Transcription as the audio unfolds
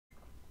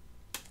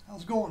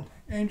How's it going?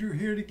 Andrew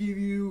here to give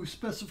you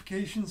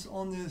specifications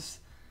on this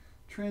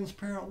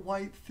transparent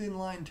white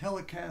Thinline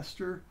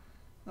Telecaster.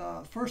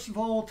 First of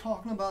all,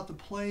 talking about the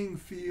playing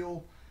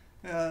feel,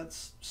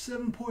 it's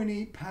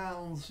 7.8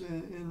 pounds.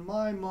 In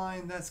my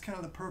mind, that's kind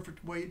of the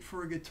perfect weight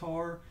for a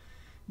guitar.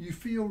 You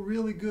feel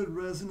really good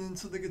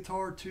resonance of the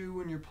guitar too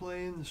when you're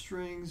playing the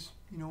strings.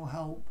 You know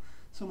how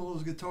some of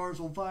those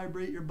guitars will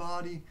vibrate your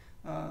body.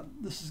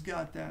 This has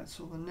got that,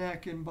 so the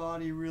neck and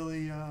body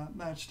really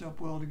matched up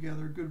well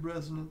together. Good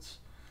resonance.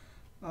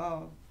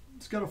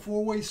 It's got a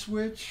four-way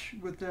switch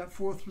with that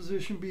fourth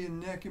position being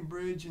neck and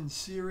bridge in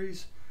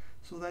series,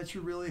 so that's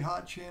your really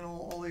hot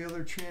channel. All the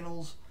other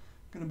channels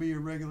going to be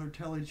your regular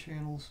Tele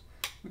channels.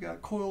 We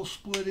got coil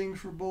splitting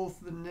for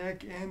both the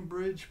neck and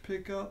bridge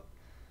pickup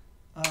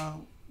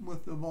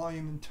with the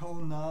volume and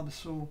tone knob,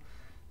 so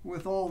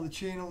with all the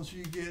channels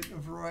you get a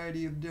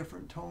variety of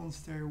different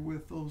tones there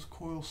with those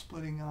coil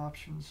splitting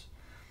options.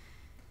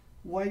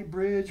 White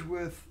bridge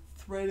with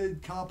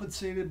threaded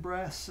compensated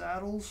brass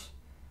saddles,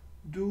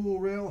 dual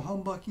rail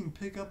humbucking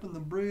pickup in the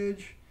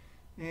bridge,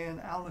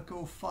 and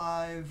Alnico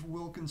 5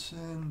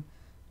 Wilkinson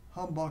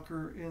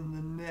humbucker in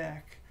the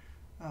neck.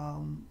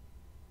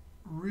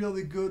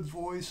 Really good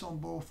voice on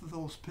both of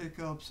those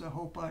pickups. I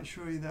hope I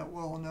show you that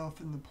well enough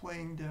in the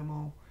playing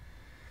demo.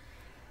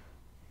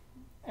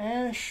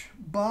 Ash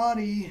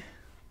body,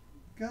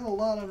 got a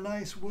lot of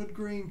nice wood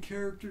grain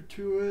character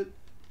to it.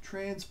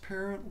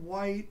 Transparent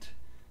white,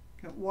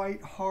 got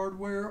white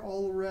hardware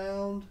all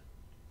around.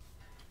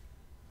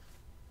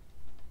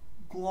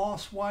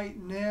 Gloss white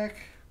neck.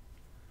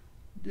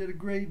 Did a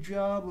great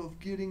job of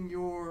getting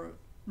your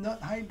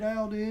nut height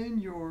dialed in,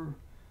 your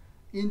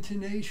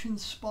intonation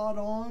spot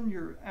on,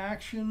 your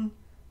action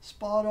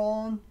spot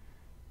on,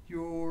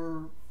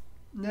 your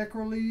neck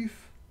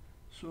relief.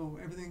 So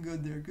everything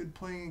good there. Good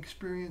playing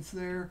experience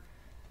there.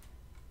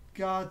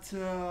 Got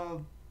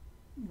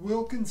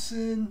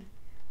Wilkinson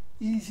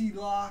Easy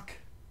Lock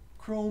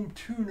chrome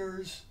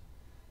tuners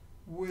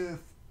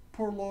with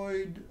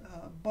Purloined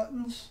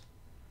buttons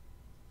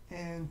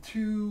and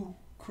 2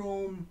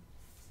 chrome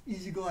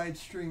Easy Glide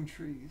string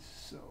trees.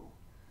 So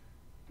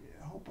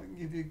yeah, I hope I can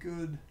give you a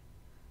good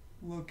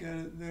look at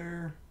it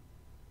there.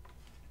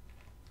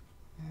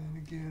 And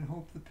again,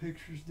 hope the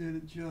pictures did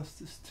it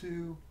justice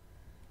too.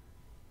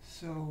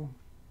 So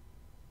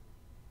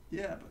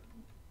yeah, but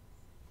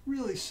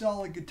really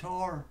solid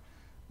guitar.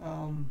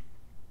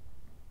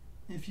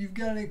 If you've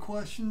got any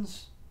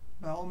questions,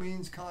 by all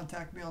means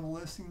contact me on the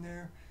listing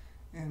there,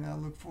 and I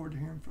look forward to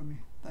hearing from you.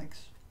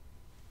 Thanks.